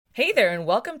Hey there, and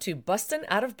welcome to Bustin'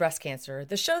 Out of Breast Cancer,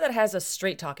 the show that has us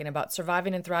straight talking about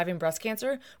surviving and thriving breast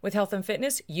cancer with health and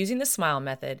fitness using the SMILE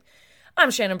method.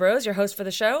 I'm Shannon Bros, your host for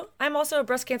the show. I'm also a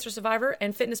breast cancer survivor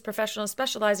and fitness professional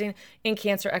specializing in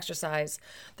cancer exercise.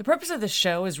 The purpose of this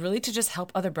show is really to just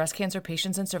help other breast cancer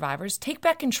patients and survivors take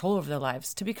back control of their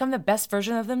lives to become the best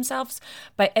version of themselves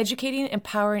by educating,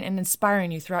 empowering, and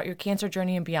inspiring you throughout your cancer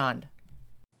journey and beyond.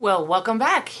 Well, welcome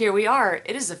back. Here we are.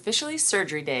 It is officially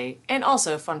surgery day and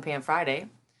also Fun Pan Friday.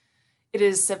 It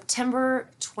is September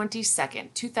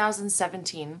 22nd,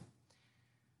 2017.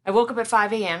 I woke up at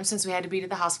 5 a.m. since we had to be to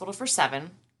the hospital for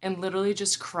 7 and literally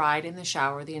just cried in the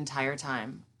shower the entire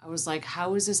time. I was like,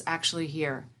 how is this actually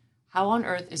here? How on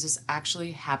earth is this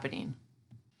actually happening?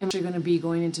 I'm actually going to be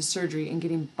going into surgery and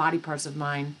getting body parts of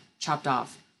mine chopped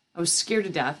off. I was scared to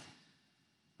death.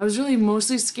 I was really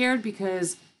mostly scared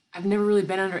because I've never really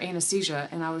been under anesthesia,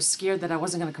 and I was scared that I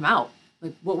wasn't going to come out.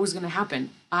 Like, what was going to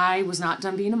happen? I was not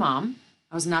done being a mom.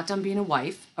 I was not done being a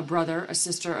wife, a brother, a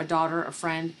sister, a daughter, a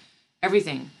friend,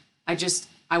 everything.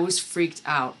 I was freaked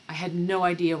out. I had no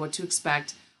idea what to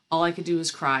expect. All I could do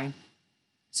was cry.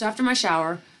 So after my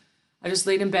shower, I just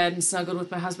laid in bed and snuggled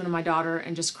with my husband and my daughter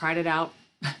and just cried it out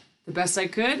the best I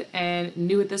could, and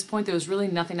knew at this point there was really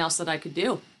nothing else that I could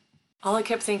do. All I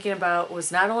kept thinking about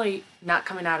was not only not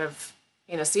coming out of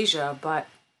anesthesia, but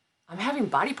I'm having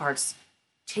body parts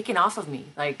taken off of me.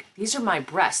 Like, these are my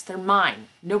breasts. They're mine.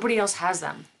 Nobody else has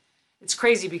them. It's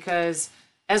crazy because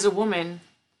as a woman,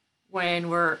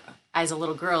 as a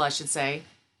little girl, I should say,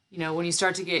 when you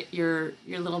start to get your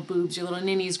little boobs, your little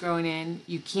ninnies growing in,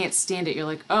 you can't stand it. You're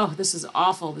like, oh, this is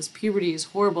awful. This puberty is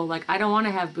horrible. Like, I don't want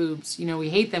to have boobs. We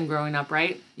hate them growing up,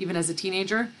 right? Even as a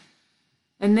teenager.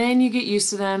 And then you get used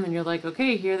to them and you're like,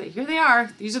 okay, here they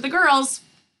are. These are the girls.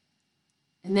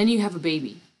 And then you have a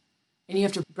baby and you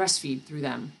have to breastfeed through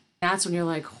them. That's when you're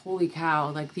like, holy cow,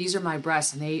 like, these are my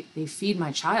breasts and they feed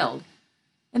my child.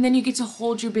 And then you get to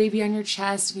hold your baby on your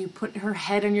chest and you put her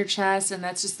head on your chest, and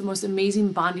that's just the most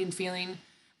amazing bonding feeling.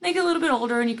 They get a little bit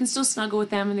older and you can still snuggle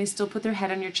with them and they still put their head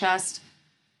on your chest.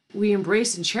 We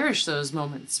embrace and cherish those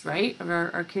moments, right? Of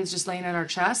our kids just laying on our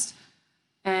chest.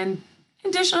 And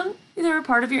in addition, they're a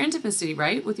part of your intimacy,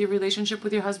 right? With your relationship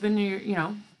with your husband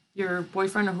or your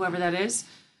boyfriend or whoever that is.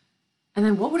 And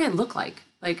then what would I look like?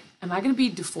 Like, am I going to be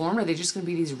deformed? Are they just going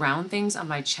to be these round things on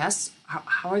my chest?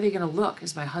 How are they going to look?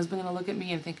 Is my husband going to look at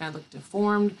me and think I look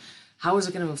deformed? How is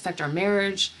it going to affect our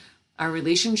marriage, our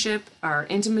relationship, our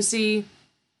intimacy?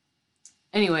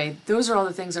 Anyway, those are all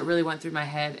the things that really went through my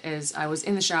head as I was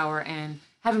in the shower and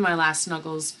having my last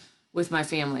snuggles with my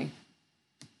family.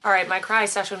 All right, my cry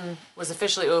session was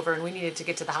officially over and we needed to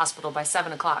get to the hospital by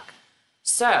 7 o'clock.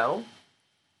 So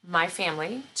my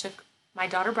family took my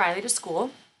daughter Briley to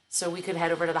school so we could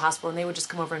head over to the hospital and they would just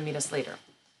come over and meet us later.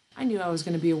 I knew I was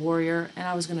going to be a warrior and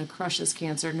I was going to crush this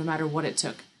cancer no matter what it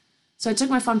took. So I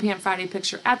took my Fun Pant Friday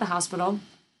picture at the hospital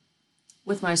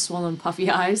with my swollen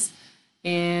puffy eyes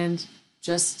and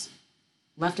just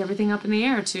left everything up in the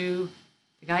air to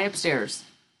the guy upstairs.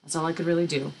 That's all I could really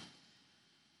do.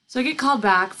 So I get called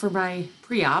back for my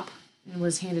pre-op and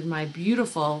was handed my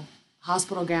beautiful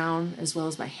hospital gown as well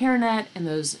as my hairnet and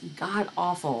those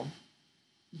god-awful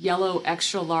yellow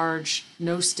extra large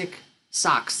no stick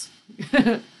socks.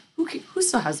 Who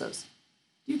still has those?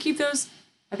 Do you keep those?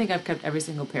 I think I've kept every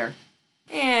single pair.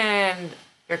 And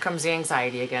here comes the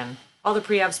anxiety again. All the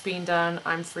pre-ops being done,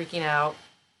 I'm freaking out.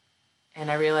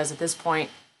 And I realize at this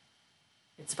point,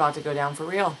 it's about to go down for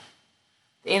real.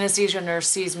 The anesthesia nurse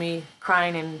sees me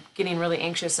crying and getting really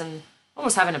anxious and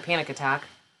almost having a panic attack.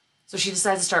 So she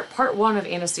decides to start part 1 of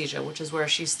anesthesia, which is where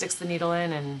she sticks the needle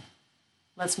in and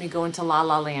lets me go into la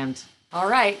la land. All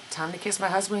right, time to kiss my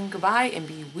husband goodbye and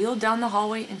be wheeled down the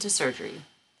hallway into surgery.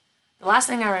 The last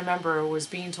thing I remember was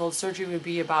being told surgery would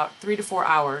be about 3 to 4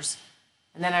 hours.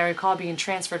 And then I recall being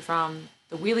transferred from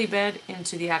the wheelie bed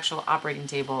into the actual operating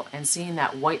table and seeing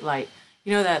that white light.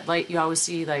 You know that light you always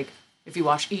see, like, if you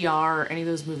watch ER or any of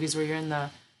those movies where you're in the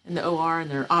OR and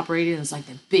they're operating and it's like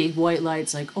the big white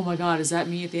lights, like, oh my God, is that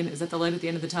me at the end? Is that the light at the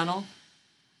end of the tunnel?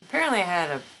 Apparently I had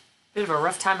a bit of a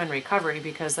rough time in recovery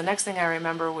because the next thing I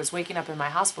remember was waking up in my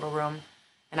hospital room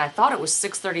and I thought it was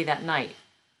 6:30 that night.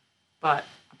 But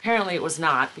apparently it was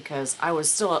not because I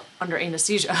was still under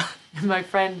anesthesia. And my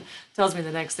friend tells me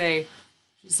the next day,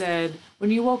 she said,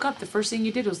 when you woke up, the first thing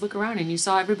you did was look around and you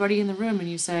saw everybody in the room and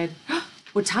you said,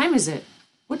 what time is it?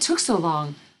 What took so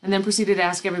long? And then proceeded to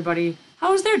ask everybody,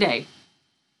 how was their day?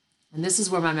 And this is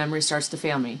where my memory starts to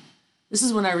fail me. This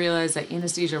is when I realized that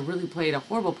anesthesia really played a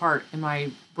horrible part in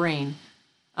my brain,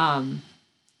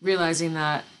 realizing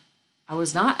that I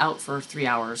was not out for 3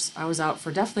 hours. I was out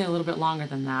for definitely a little bit longer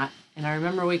than that. And I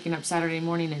remember waking up Saturday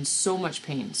morning in so much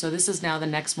pain. So this is now the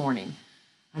next morning.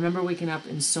 I remember waking up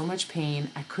in so much pain,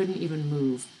 I couldn't even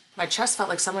move. My chest felt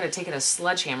like someone had taken a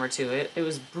sledgehammer to it. It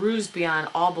was bruised beyond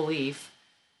all belief.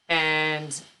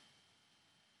 And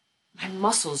my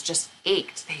muscles just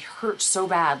ached. They hurt so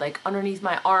bad, like underneath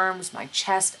my arms, my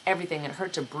chest, everything. It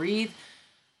hurt to breathe,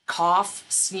 cough,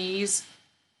 sneeze.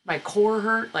 My core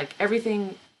hurt, like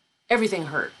everything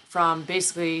hurt from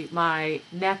basically my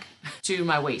neck to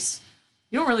my waist.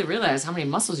 You don't really realize how many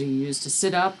muscles you use to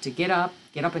sit up, to get up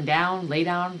and down, lay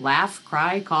down, laugh,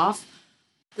 cry, cough.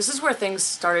 This is where things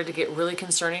started to get really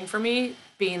concerning for me,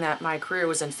 being that my career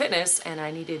was in fitness and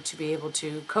I needed to be able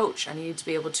to coach. I needed to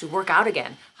be able to work out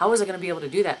again. How was I going to be able to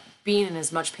do that being in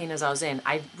as much pain as I was in?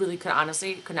 I really could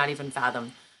not even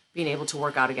fathom being able to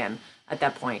work out again at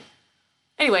that point.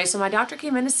 Anyway, so my doctor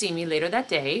came in to see me later that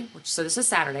day, so this is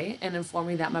Saturday, and informed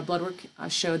me that my blood work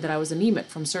showed that I was anemic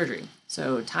from surgery.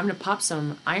 So time to pop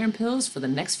some iron pills for the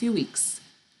next few weeks.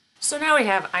 So now we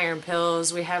have iron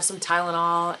pills, we have some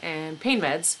Tylenol and pain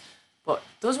meds, but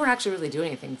those weren't actually really doing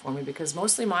anything for me because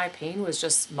mostly my pain was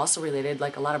just muscle related,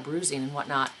 like a lot of bruising and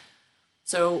whatnot.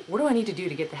 So what do I need to do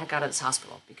to get the heck out of this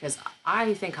hospital? Because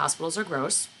I think hospitals are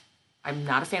gross. I'm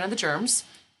not a fan of the germs,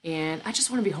 and I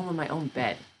just want to be home in my own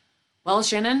bed. Well,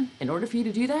 Shannon, in order for you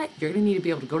to do that, you're going to need to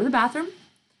be able to go to the bathroom,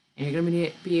 and you're going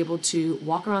to be able to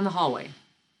walk around the hallway.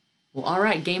 Well, all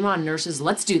right, game on, nurses.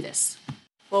 Let's do this.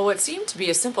 Well, what seemed to be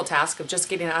a simple task of just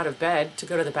getting out of bed to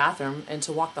go to the bathroom and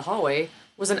to walk the hallway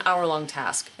was an hour-long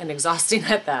task, and exhausting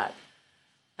at that.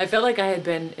 I felt like I had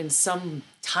been in some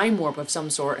time warp of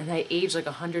some sort, and I aged like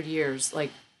 100 years,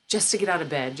 like just to get out of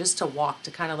bed, just to walk,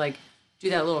 to kind of like do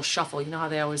that little shuffle. You know how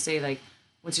they always say, like,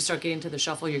 once you start getting to the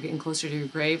shuffle, you're getting closer to your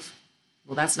grave?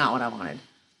 Well, that's not what I wanted.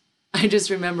 I just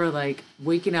remember like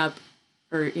waking up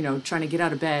or, trying to get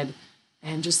out of bed.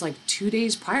 And just like 2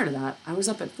 days prior to that, I was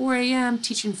up at 4 a.m.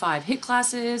 teaching 5 HIIT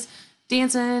classes,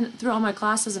 dancing through all my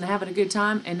classes and having a good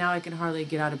time. And now I can hardly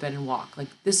get out of bed and walk. Like,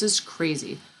 this is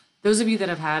crazy. Those of you that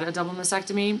have had a double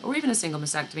mastectomy or even a single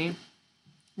mastectomy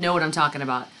know what I'm talking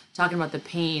about. Talking about the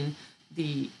pain,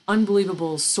 the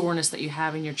unbelievable soreness that you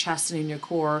have in your chest and in your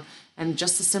core, and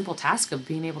just the simple task of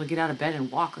being able to get out of bed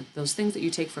and walk, like those things that you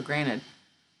take for granted.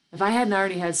 If I hadn't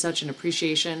already had such an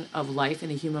appreciation of life in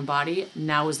the human body,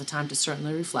 now is the time to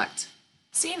certainly reflect.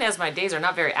 Seeing as my days are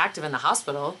not very active in the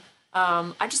hospital,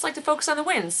 I just like to focus on the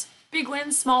wins. Big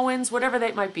wins, small wins, whatever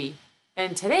they might be.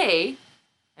 And today,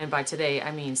 and by today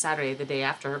I mean Saturday, the day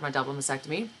after my double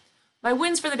mastectomy, my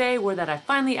wins for the day were that I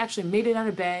finally actually made it out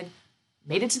of bed,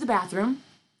 made it to the bathroom,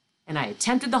 and I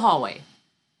attempted the hallway.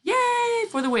 Yay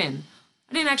for the win.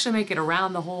 I didn't actually make it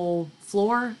around the whole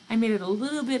floor. I made it a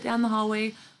little bit down the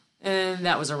hallway, and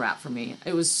that was a wrap for me.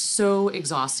 It was so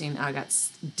exhausting. I got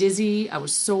dizzy, I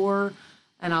was sore,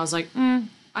 and I was like,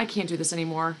 I can't do this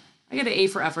anymore. I got an A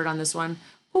for effort on this one.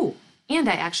 Oh, and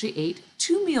I actually ate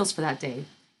 2 meals for that day.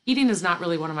 Eating is not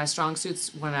really one of my strong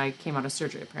suits when I came out of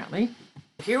surgery, apparently.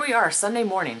 Here we are, Sunday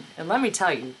morning, and let me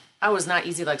tell you, I was not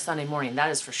easy like Sunday morning, that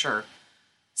is for sure.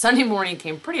 Sunday morning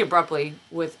came pretty abruptly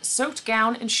with soaked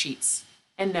gown and sheets.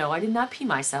 And no, I did not pee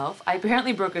myself. I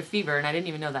apparently broke a fever, and I didn't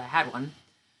even know that I had one.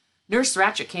 Nurse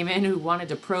Ratchet came in who wanted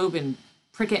to probe and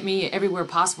prick at me everywhere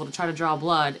possible to try to draw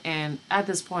blood, and at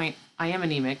this point, I am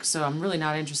anemic, so I'm really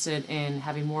not interested in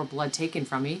having more blood taken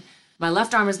from me. My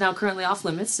left arm is now currently off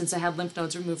limits since I had lymph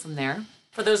nodes removed from there.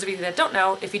 For those of you that don't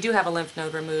know, if you do have a lymph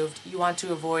node removed, you want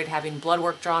to avoid having blood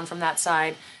work drawn from that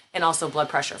side and also blood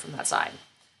pressure from that side.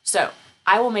 So,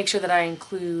 I will make sure that I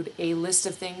include a list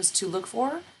of things to look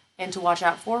for and to watch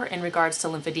out for in regards to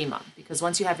lymphedema, because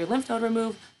once you have your lymph node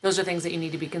removed, those are things that you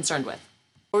need to be concerned with.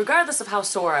 Regardless of how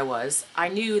sore I was, I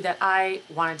knew that I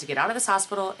wanted to get out of this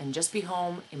hospital and just be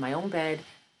home in my own bed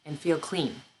and feel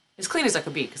clean. As clean as I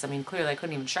could be, because clearly I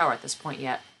couldn't even shower at this point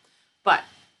yet. But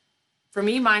for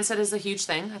me, mindset is a huge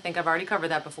thing. I think I've already covered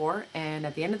that before. And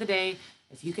at the end of the day,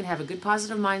 if you can have a good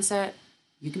positive mindset,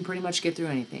 you can pretty much get through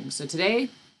anything. So today,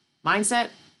 mindset,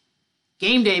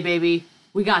 game day, baby.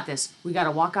 We got this. We got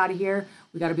to walk out of here.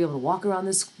 We got to be able to walk around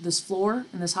this floor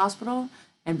in this hospital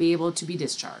and be able to be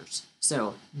discharged.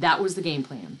 So that was the game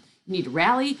plan. You need to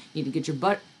rally. You need to get your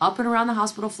butt up and around the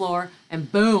hospital floor.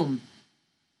 And boom,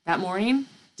 that morning,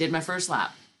 did my first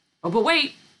lap. Oh, but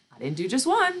wait, I didn't do just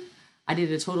one. I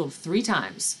did it a total of 3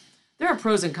 times. There are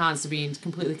pros and cons to being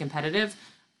completely competitive.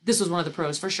 This was one of the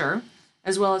pros for sure,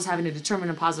 as well as having a determined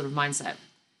and positive mindset.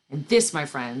 And this, my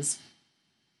friends,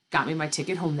 got me my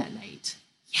ticket home that night.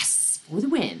 Yes, for the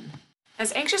win.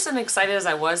 As anxious and excited as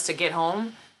I was to get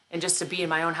home and just to be in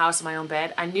my own house, in my own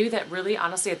bed, I knew that really,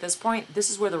 honestly, at this point, this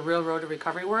is where the real road to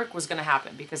recovery work was going to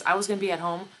happen, because I was going to be at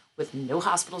home with no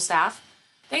hospital staff.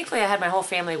 Thankfully, I had my whole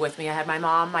family with me. I had my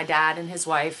mom, my dad, and his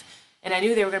wife, and I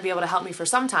knew they were going to be able to help me for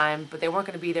some time, but they weren't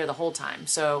going to be there the whole time.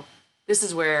 So this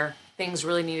is where things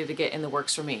really needed to get in the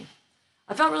works for me.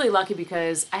 I felt really lucky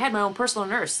because I had my own personal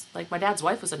nurse. Like, my dad's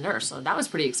wife was a nurse, so that was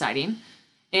pretty exciting.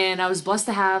 And I was blessed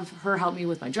to have her help me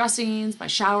with my dressings, my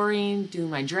showering, doing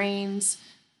my drains.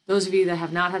 Those of you that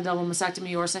have not had double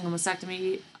mastectomy or single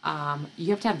mastectomy, you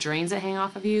have to have drains that hang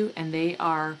off of you, and they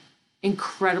are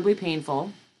incredibly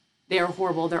painful. They are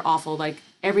horrible. They're awful. Like,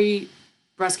 every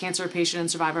breast cancer patient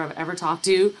and survivor I've ever talked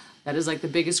to, that is like the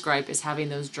biggest gripe, is having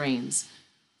those drains.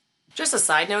 Just a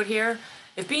side note here,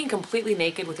 if being completely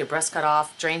naked with your breast cut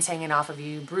off, drains hanging off of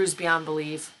you, bruised beyond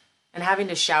belief, and having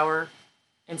to shower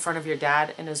in front of your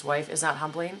dad and his wife is not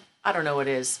humbling, I don't know what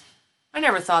is. I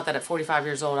never thought that at 45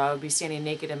 years old I would be standing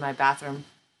naked in my bathroom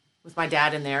with my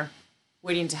dad in there,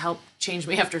 waiting to help change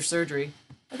me after surgery.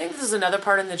 I think this is another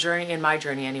part in the journey, in my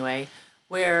journey anyway,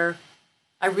 where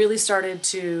I really started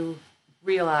to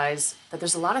realize that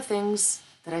there's a lot of things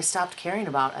that I stopped caring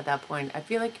about at that point. I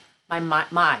feel like my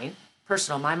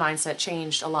mindset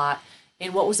changed a lot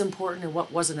in what was important and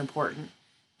what wasn't important,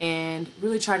 and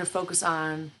really try to focus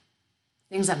on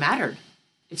things that mattered.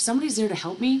 If somebody's there to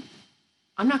help me,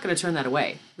 I'm not going to turn that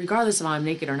away, regardless of if I'm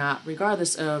naked or not,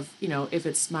 regardless of, if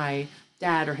it's my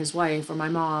dad or his wife or my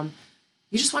mom.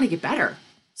 You just want to get better.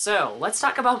 So let's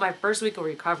talk about my first week of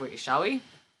recovery, shall we?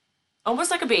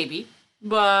 Almost like a baby,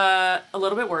 but a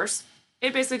little bit worse.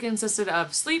 It basically consisted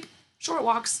of sleep, short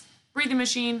walks, breathing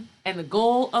machine, and the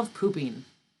goal of pooping.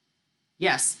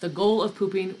 Yes, the goal of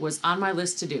pooping was on my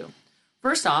list to do.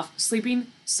 First off, sleeping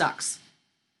sucks.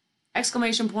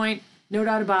 Exclamation point, no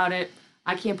doubt about it.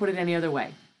 I can't put it any other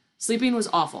way. Sleeping was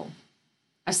awful.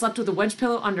 I slept with a wedge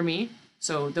pillow under me.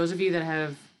 So those of you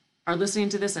that are listening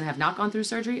to this and have not gone through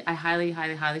surgery, I highly,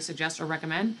 highly, highly suggest or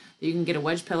recommend that you can get a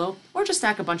wedge pillow or just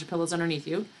stack a bunch of pillows underneath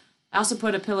you. I also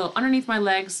put a pillow underneath my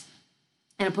legs,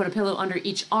 and I put a pillow under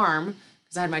each arm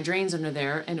because I had my drains under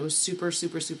there, and it was super,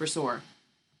 super, super sore.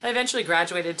 I eventually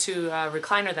graduated to a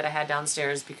recliner that I had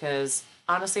downstairs because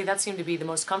honestly, that seemed to be the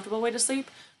most comfortable way to sleep,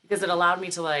 because it allowed me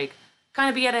to kind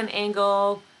of be at an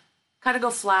angle, kind of go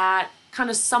flat, kind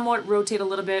of somewhat rotate a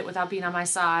little bit without being on my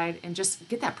side, and just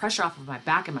get that pressure off of my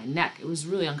back and my neck. It was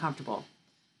really uncomfortable.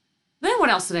 Then what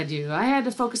else did I do? I had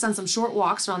to focus on some short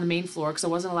walks around the main floor because I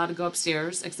wasn't allowed to go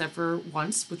upstairs except for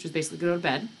once, which was basically go to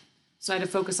bed. So I had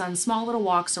to focus on small little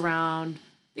walks around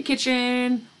the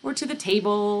kitchen or to the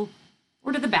table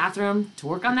or to the bathroom to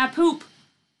work on that poop.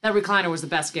 That recliner was the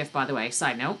best gift, by the way,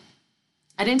 side note.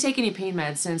 I didn't take any pain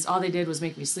meds since all they did was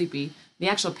make me sleepy. The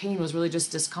actual pain was really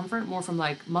just discomfort, more from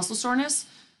muscle soreness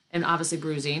and obviously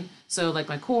bruising. So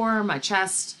my core, my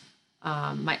chest,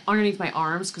 underneath my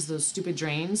arms because those stupid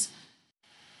drains.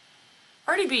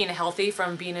 Already being healthy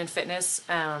from being in fitness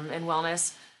and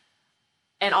wellness,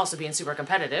 and also being super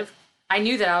competitive, I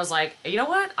knew that I was like, you know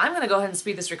what? I'm going to go ahead and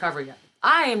speed this recovery up.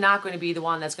 I am not going to be the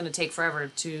one that's going to take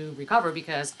forever to recover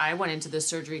because I went into this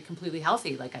surgery completely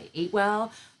healthy. I ate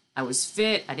well. I was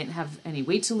fit. I didn't have any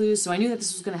weight to lose. So I knew that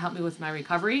this was going to help me with my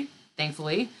recovery,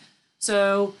 thankfully.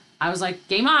 So I was like,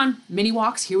 game on, mini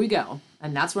walks, here we go.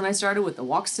 And that's when I started with the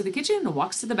walks to the kitchen, the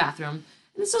walks to the bathroom.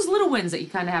 And it's those little wins that you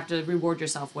kind of have to reward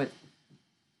yourself with.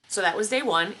 So that was day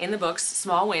one in the books,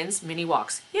 small wins, mini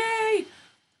walks. Yay!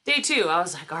 Day two, I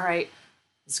was like, all right,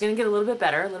 it's going to get a little bit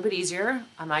better, a little bit easier.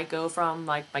 I might go from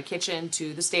my kitchen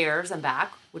to the stairs and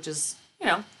back, which is,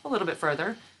 a little bit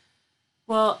further.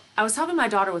 Well, I was helping my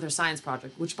daughter with her science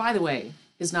project, which, by the way,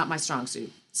 is not my strong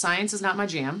suit. Science is not my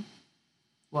jam.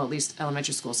 Well, at least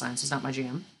elementary school science was not my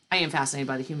jam. I am fascinated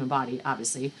by the human body,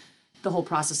 obviously, the whole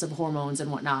process of hormones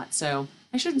and whatnot. So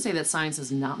I shouldn't say that science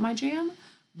is not my jam,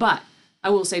 but I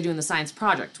will say doing the science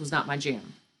project was not my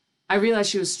jam. I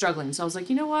realized she was struggling, so I was like,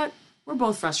 you know what? We're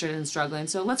both frustrated and struggling,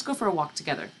 so let's go for a walk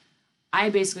together. I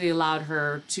basically allowed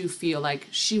her to feel like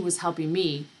she was helping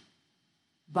me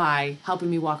by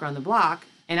helping me walk around the block,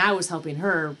 and I was helping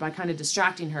her by kind of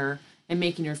distracting her and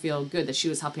making her feel good that she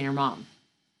was helping her mom.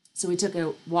 So we took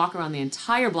a walk around the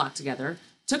entire block together.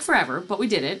 Took forever, but we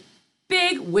did it.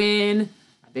 Big win.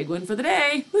 My big win for the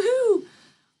day. Woohoo!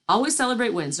 Always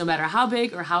celebrate wins, no matter how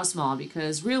big or how small,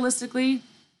 because realistically,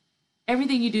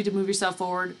 everything you do to move yourself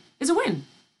forward is a win.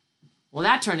 Well,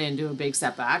 that turned into a big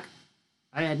setback.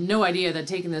 I had no idea that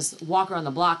taking this walk around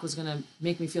the block was going to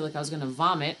make me feel like I was going to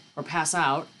vomit or pass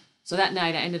out. So that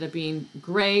night I ended up being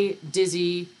gray,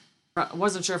 dizzy. I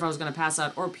wasn't sure if I was going to pass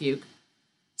out or puke.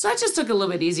 So I just took it a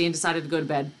little bit easy and decided to go to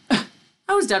bed.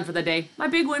 I was done for the day. My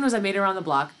big win was I made it around the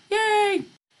block. Yay!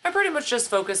 I pretty much just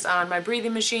focused on my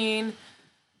breathing machine,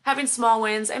 having small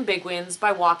wins and big wins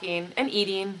by walking and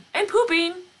eating and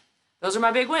pooping Those are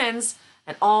my big wins.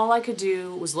 And all I could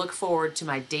do was look forward to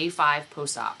my day 5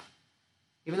 post-op.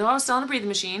 Even though I was still on a breathing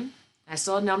machine, I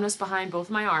still had numbness behind both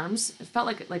my arms. It felt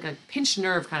like a pinched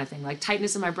nerve kind of thing, like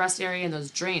tightness in my breast area and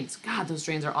those drains. God, those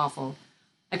drains are awful.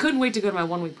 I couldn't wait to go to my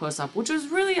 1 week post-op, which was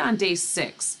really on day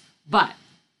 6. But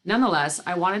nonetheless,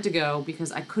 I wanted to go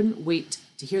because I couldn't wait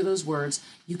to hear those words.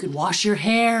 You could wash your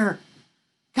hair.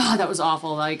 God, that was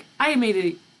awful. Like, I made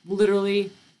it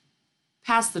literally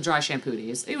past the dry shampoo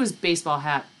days. It was baseball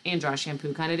hat and dry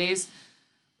shampoo kind of days.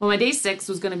 Well, my day 6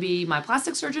 was going to be my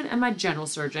plastic surgeon and my general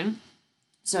surgeon.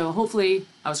 So hopefully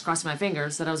I was crossing my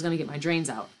fingers that I was going to get my drains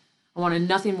out. I wanted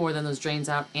nothing more than those drains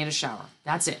out and a shower.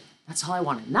 That's it. That's all I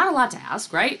wanted. Not a lot to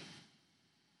ask, right?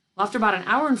 Well, after about an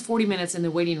hour and 40 minutes in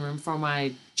the waiting room for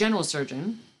my general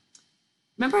surgeon,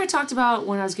 remember I talked about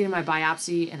when I was getting my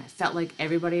biopsy and I felt like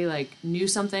everybody knew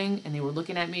something and they were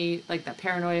looking at me, like that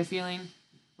paranoia feeling?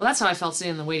 Well, that's how I felt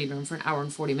sitting in the waiting room for an hour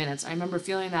and 40 minutes. I remember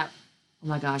feeling that, oh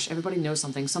my gosh, everybody knows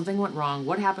something. Something went wrong.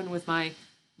 What happened with my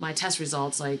test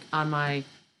results, on my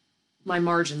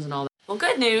margins and all that? Well,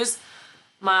 good news.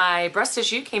 My breast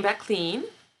tissue came back clean.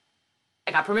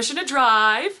 I got permission to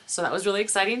drive, so that was really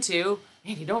exciting too.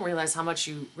 Man, you don't realize how much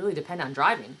you really depend on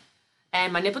driving.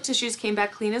 And my nipple tissues came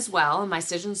back clean as well, and my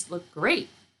incisions look great.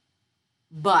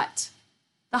 But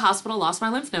the hospital lost my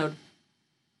lymph node.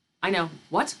 I know.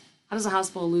 What? How does a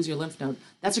hospital lose your lymph node?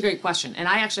 That's a great question. And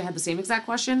I actually had the same exact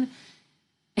question.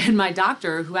 And my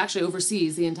doctor, who actually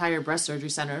oversees the entire breast surgery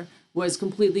center, was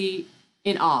completely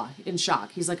in awe, in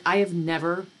shock. He's like, I have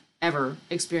never, ever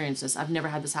experienced this. I've never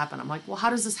had this happen. I'm like, well, how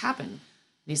does this happen? And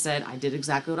he said, I did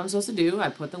exactly what I'm supposed to do. I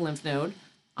put the lymph node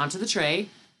onto the tray,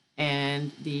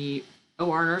 and the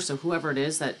OR nurse, or whoever it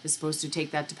is that is supposed to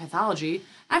take that to pathology,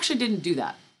 actually didn't do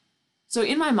that. So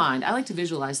in my mind, I like to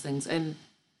visualize things, and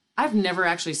I've never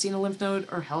actually seen a lymph node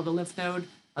or held a lymph node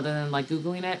other than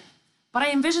Googling it, but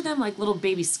I envision them like little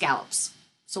baby scallops.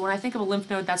 So when I think of a lymph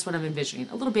node, that's what I'm envisioning,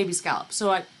 a little baby scallop.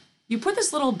 So you put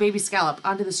this little baby scallop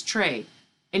onto this tray,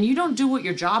 and you don't do what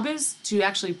your job is to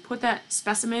actually put that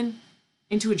specimen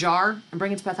into a jar and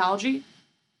bring it to pathology.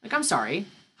 I'm sorry.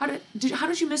 How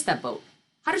did you miss that boat?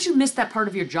 How did you miss that part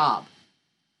of your job?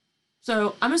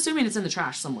 So I'm assuming it's in the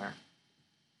trash somewhere.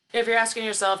 If you're asking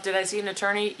yourself, did I see an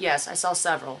attorney? Yes, I saw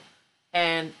several.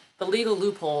 And the legal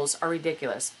loopholes are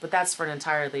ridiculous, but that's for an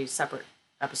entirely separate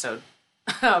episode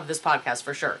of this podcast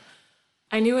for sure.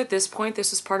 I knew at this point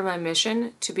this was part of my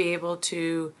mission to be able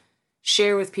to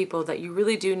share with people that you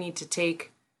really do need to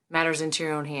take matters into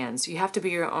your own hands. You have to be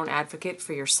your own advocate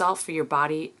for yourself, for your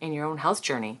body, and your own health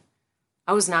journey.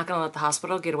 I was not going to let the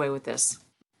hospital get away with this.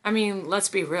 I mean, let's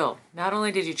be real. Not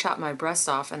only did you chop my breast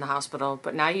off in the hospital,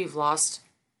 but now you've lost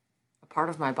a part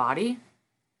of my body?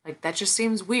 That just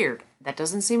seems weird. That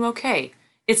doesn't seem okay.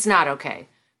 It's not okay,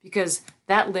 because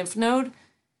that lymph node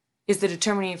is the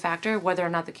determining factor whether or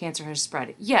not the cancer has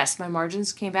spread. Yes, my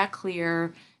margins came back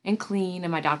clear and clean,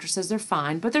 and my doctor says they're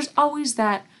fine, but there's always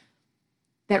that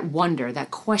wonder,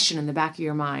 that question in the back of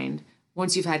your mind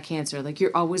once you've had cancer.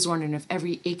 You're always wondering if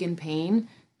every ache and pain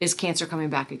is cancer coming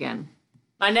back again.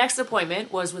 My next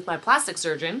appointment was with my plastic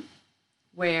surgeon,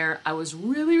 where I was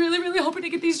really, really, really hoping to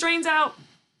get these drains out.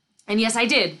 And yes, I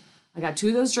did. I got 2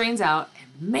 of those drains out,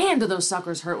 and man, do those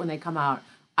suckers hurt when they come out.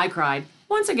 I cried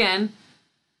once again.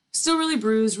 Still really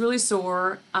bruised, really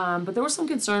sore, but there was some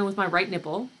concern with my right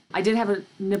nipple. I did have a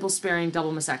nipple-sparing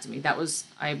double mastectomy.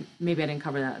 Maybe I didn't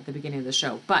cover that at the beginning of the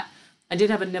show, but I did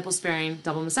have a nipple-sparing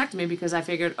double mastectomy because I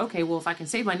figured, okay, well, if I can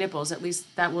save my nipples, at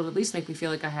least that will at least make me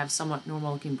feel like I have somewhat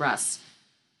normal-looking breasts.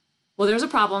 Well, there's a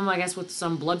problem, I guess, with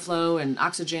some blood flow and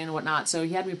oxygen and whatnot, so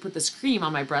he had me put this cream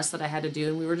on my breast that I had to do,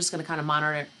 and we were just going to kind of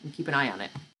monitor it and keep an eye on it.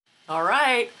 All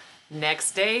right,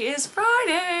 next day is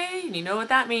Friday, and you know what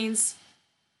that means.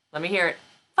 Let me hear it.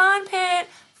 Fun Pit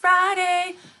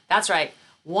Friday. That's right.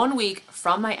 1 week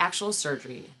from my actual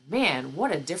surgery. Man,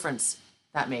 what a difference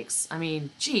that makes. I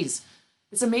mean, geez,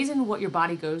 it's amazing what your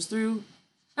body goes through,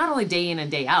 not only day in and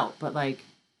day out, but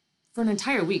for an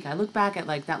entire week. I look back at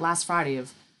that last Friday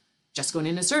of just going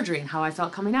into surgery and how I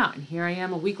felt coming out. And here I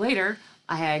am a week later.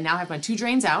 I now have my 2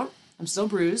 drains out. I'm still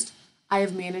bruised. I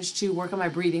have managed to work on my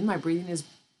breathing. My breathing is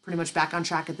pretty much back on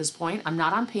track at this point. I'm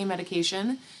not on pain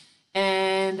medication.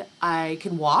 And I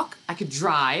can walk, I can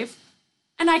drive,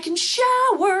 and I can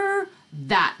shower.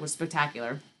 That was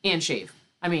spectacular. And shave.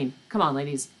 I mean, come on,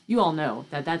 ladies. You all know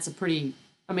that that's a pretty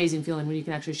amazing feeling when you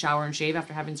can actually shower and shave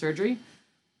after having surgery.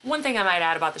 One thing I might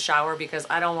add about the shower, because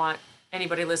I don't want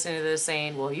anybody listening to this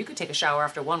saying, well, you could take a shower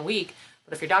after 1 week,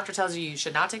 but if your doctor tells you you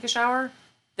should not take a shower,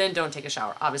 then don't take a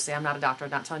shower. Obviously, I'm not a doctor.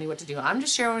 I'm not telling you what to do. I'm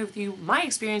just sharing with you my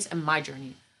experience and my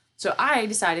journey. So I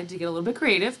decided to get a little bit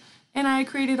creative and I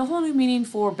created a whole new meaning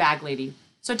for bag lady.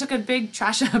 So I took a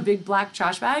big black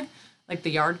trash bag, like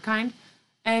the yard kind,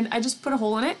 and I just put a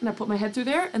hole in it, and I put my head through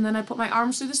there, and then I put my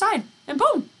arms through the side, and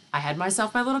boom! I had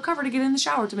myself my little cover to get in the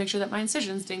shower to make sure that my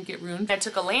incisions didn't get ruined. I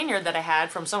took a lanyard that I had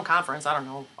from some conference, I don't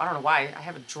know why, I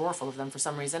have a drawer full of them for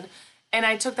some reason, and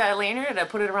I took that lanyard and I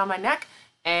put it around my neck,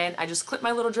 and I just clipped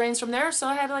my little drains from there, so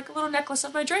I had like a little necklace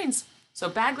of my drains. So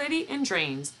bag lady and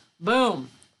drains. Boom!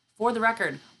 For the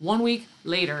record, 1 week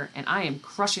later, and I am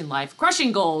crushing life,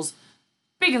 crushing goals,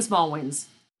 big and small wins.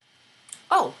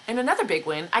 Oh, and another big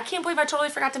win, I can't believe I totally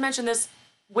forgot to mention this,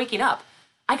 waking up.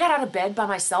 I got out of bed by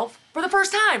myself for the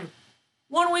first time.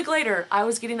 1 week later, I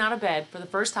was getting out of bed for the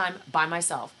first time by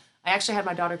myself. I actually had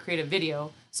my daughter create a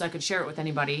video so I could share it with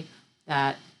anybody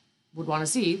that would want to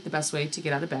see the best way to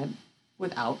get out of bed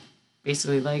without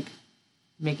basically like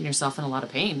making yourself in a lot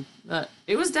of pain.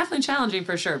 It was definitely challenging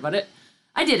for sure, but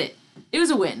I did it. It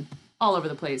was a win all over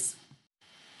the place.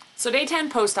 So day 10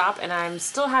 post-op, and I'm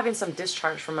still having some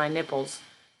discharge from my nipples.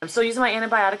 I'm still using my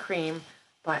antibiotic cream,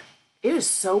 but it was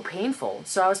so painful.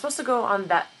 So I was supposed to go on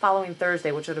that following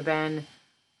Thursday, which would have been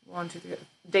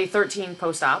day 13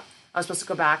 post-op. I was supposed to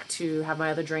go back to have my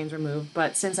other drains removed,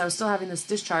 but since I was still having this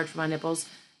discharge from my nipples,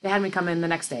 they had me come in the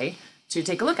next day to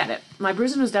take a look at it. My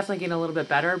bruising was definitely getting a little bit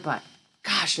better, but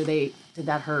gosh, did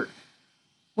that hurt.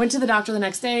 Went to the doctor the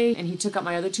next day, and he took up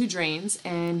my other 2 drains,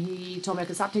 and he told me I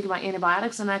could stop taking my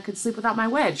antibiotics and I could sleep without my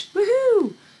wedge.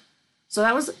 Woohoo! So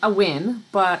that was a win,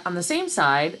 but on the same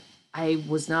side, I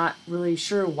was not really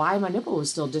sure why my nipple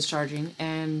was still discharging,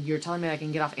 and you're telling me I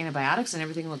can get off antibiotics and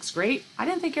everything looks great. I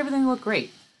didn't think everything looked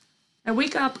great. I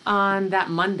wake up on that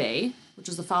Monday, which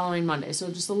was the following Monday, so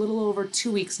just a little over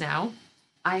 2 weeks now.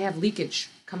 I have leakage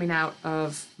coming out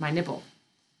of my nipple.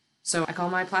 So I call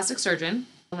my plastic surgeon,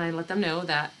 and I let them know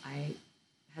that I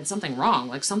had something wrong.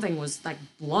 Like something was like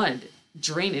blood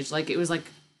drainage.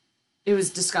 It was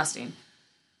disgusting.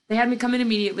 They had me come in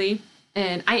immediately,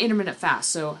 and I intermittent fast.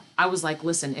 So I was like,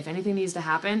 listen, if anything needs to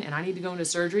happen and I need to go into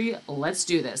surgery, let's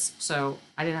do this. So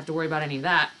I didn't have to worry about any of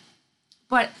that.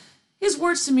 But his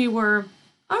words to me were,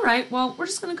 all right, well, we're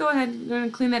just going to go ahead and we're going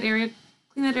to clean that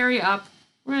area up.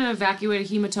 We're going to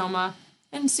evacuate a hematoma,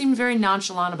 and seemed very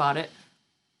nonchalant about it.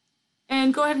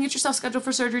 And go ahead and get yourself scheduled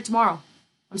for surgery tomorrow.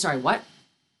 I'm sorry, what?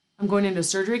 I'm going into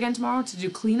surgery again tomorrow to do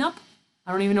cleanup?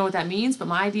 I don't even know what that means, but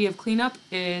my idea of cleanup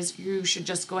is you should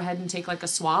just go ahead and take like a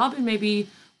swab and maybe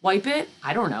wipe it.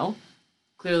 I don't know.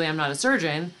 Clearly I'm not a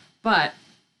surgeon, but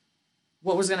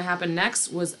what was going to happen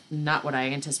next was not what I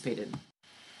anticipated.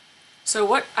 So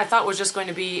what I thought was just going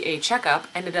to be a checkup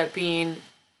ended up being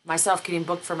myself getting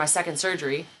booked for my second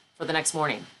surgery for the next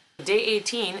morning. Day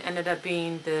 18 ended up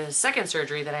being the second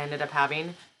surgery that I ended up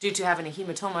having due to having a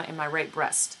hematoma in my right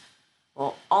breast.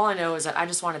 Well, all I know is that I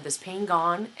just wanted this pain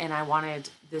gone, and I wanted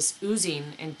this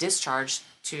oozing and discharge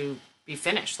to be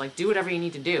finished. Like, do whatever you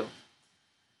need to do.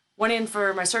 Went in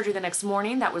for my surgery the next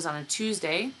morning. That was on a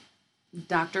Tuesday.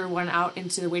 Doctor went out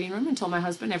into the waiting room and told my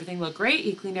husband everything looked great.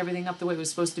 He cleaned everything up the way it was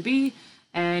supposed to be,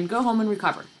 and go home and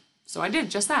recover. So I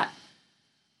did just that.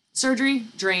 Surgery,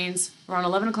 drains. Around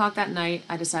 11 o'clock that night,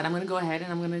 I decided I'm going to go ahead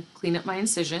and I'm going to clean up my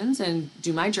incisions and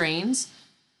do my drains.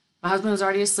 My husband was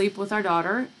already asleep with our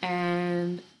daughter,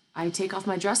 and I take off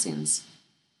my dressings,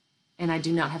 and I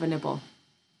do not have a nipple.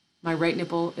 My right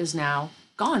nipple is now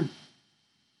gone.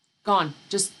 Gone.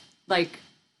 Just like,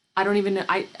 I don't even know.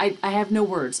 I have no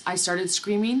words. I started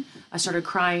screaming. I started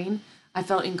crying. I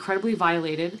felt incredibly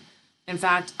violated. In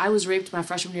fact, I was raped my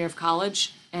freshman year of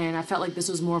college, and I felt like this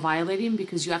was more violating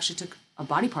because you actually took a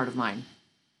body part of mine.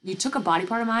 You took a body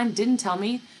part of mine, didn't tell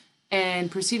me,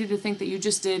 and proceeded to think that you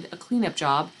just did a cleanup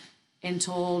job and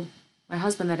told my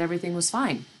husband that everything was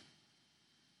fine.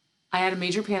 I had a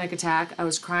major panic attack. I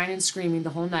was crying and screaming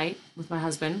the whole night with my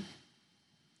husband.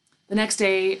 The next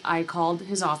day, I called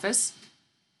his office,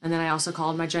 and then I also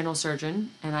called my general surgeon,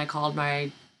 and I called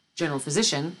my general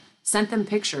physician, sent them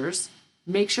pictures,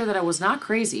 make sure that I was not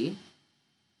crazy,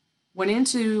 went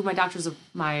into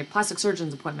my plastic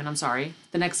surgeon's appointment,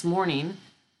 the next morning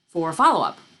for a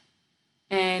follow-up.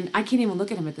 And I can't even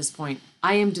look at him at this point.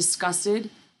 I am disgusted.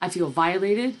 I feel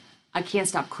violated. I can't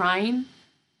stop crying.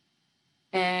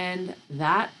 And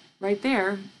that right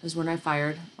there is when I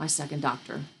fired my second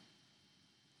doctor.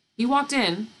 He walked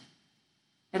in,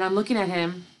 and I'm looking at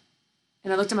him,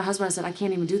 and I looked at my husband, and I said, I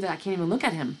can't even do that. I can't even look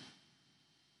at him.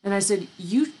 And I said,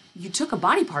 you took a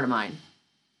body part of mine.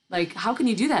 Like, how can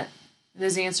you do that? And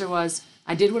his answer was,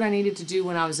 I did what I needed to do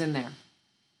when I was in there.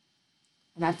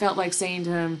 And I felt like saying to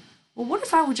him, well, what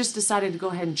if I would just decided to go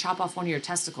ahead and chop off one of your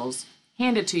testicles,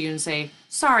 hand it to you and say,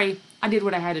 sorry, I did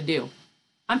what I had to do.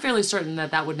 I'm fairly certain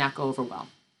that that would not go over well.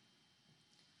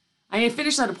 I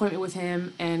finished that appointment with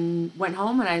him and went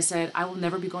home, and I said, I will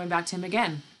never be going back to him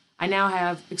again. I now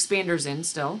have expanders in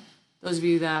still. Those of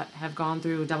you that have gone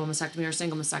through double mastectomy or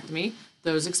single mastectomy,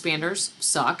 those expanders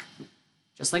suck,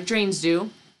 just like drains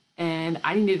do. And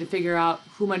I needed to figure out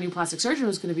who my new plastic surgeon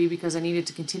was going to be because I needed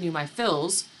to continue my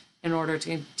fills in order to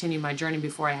continue my journey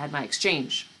before I had my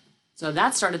exchange. So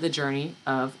that started the journey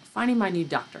of finding my new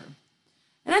doctor.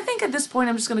 And I think at this point,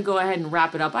 I'm just going to go ahead and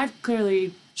wrap it up. I've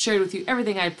clearly shared with you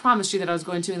everything I promised you that I was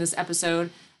going to in this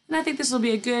episode. And I think this will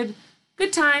be a good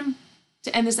time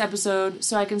to end this episode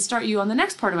so I can start you on the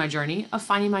next part of my journey of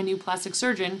finding my new plastic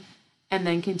surgeon and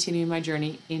then continuing my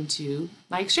journey into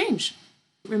my exchange.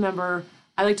 Remember,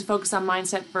 I like to focus on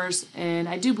mindset first, and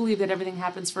I do believe that everything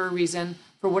happens for a reason,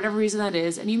 for whatever reason that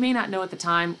is, and you may not know at the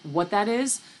time what that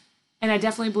is. And I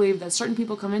definitely believe that certain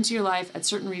people come into your life at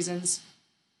certain reasons,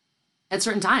 at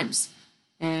certain times.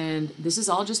 And this is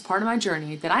all just part of my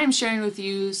journey that I am sharing with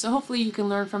you. So hopefully you can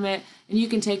learn from it and you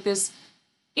can take this,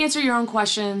 answer your own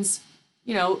questions,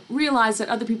 realize that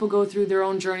other people go through their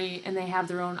own journey and they have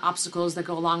their own obstacles that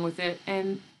go along with it.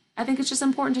 And I think it's just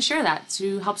important to share that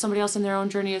to help somebody else in their own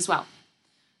journey as well.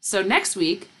 So next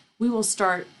week, we will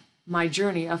start my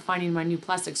journey of finding my new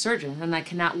plastic surgeon. And I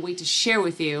cannot wait to share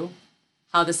with you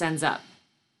how this ends up.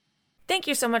 Thank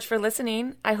you so much for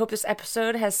listening. I hope this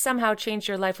episode has somehow changed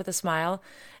your life with a smile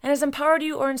and has empowered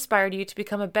you or inspired you to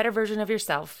become a better version of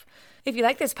yourself. If you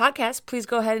like this podcast, please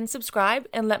go ahead and subscribe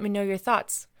and let me know your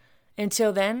thoughts.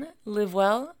 Until then, live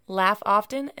well, laugh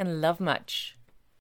often, and love much.